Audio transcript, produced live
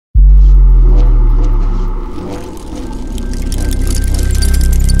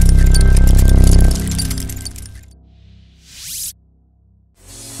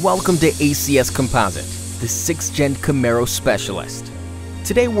Welcome to ACS Composite, the 6th Gen Camaro specialist.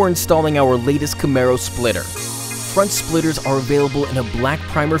 Today we're installing our latest Camaro splitter. Front splitters are available in a black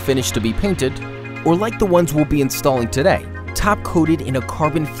primer finish to be painted, or like the ones we'll be installing today, top coated in a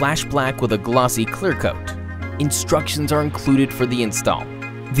carbon flash black with a glossy clear coat. Instructions are included for the install.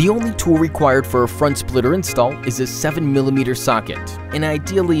 The only tool required for a front splitter install is a 7mm socket, and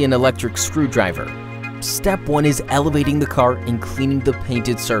ideally an electric screwdriver. Step 1 is elevating the car and cleaning the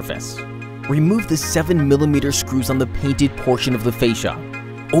painted surface. Remove the 7mm screws on the painted portion of the fascia.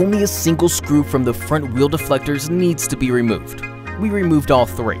 Only a single screw from the front wheel deflectors needs to be removed. We removed all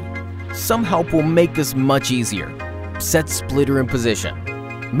 3. Some help will make this much easier. Set splitter in position.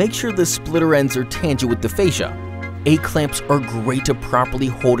 Make sure the splitter ends are tangent with the fascia. A-clamps are great to properly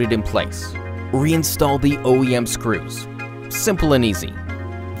hold it in place. Reinstall the OEM screws. Simple and easy.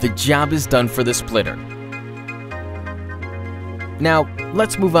 The job is done for the splitter. Now,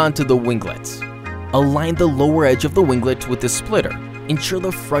 let's move on to the winglets. Align the lower edge of the winglet with the splitter. Ensure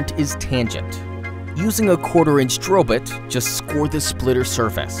the front is tangent. Using a 1/4-inch drill bit, just score the splitter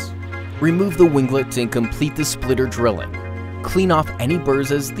surface. Remove the winglet and complete the splitter drilling. Clean off any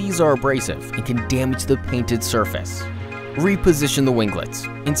burrs as these are abrasive and can damage the painted surface. Reposition the winglets.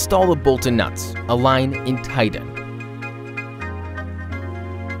 Install the bolt and nuts. Align and tighten.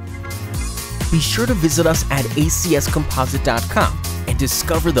 Be sure to visit us at acscomposite.com and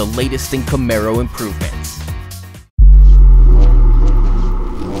discover the latest in Camaro improvement.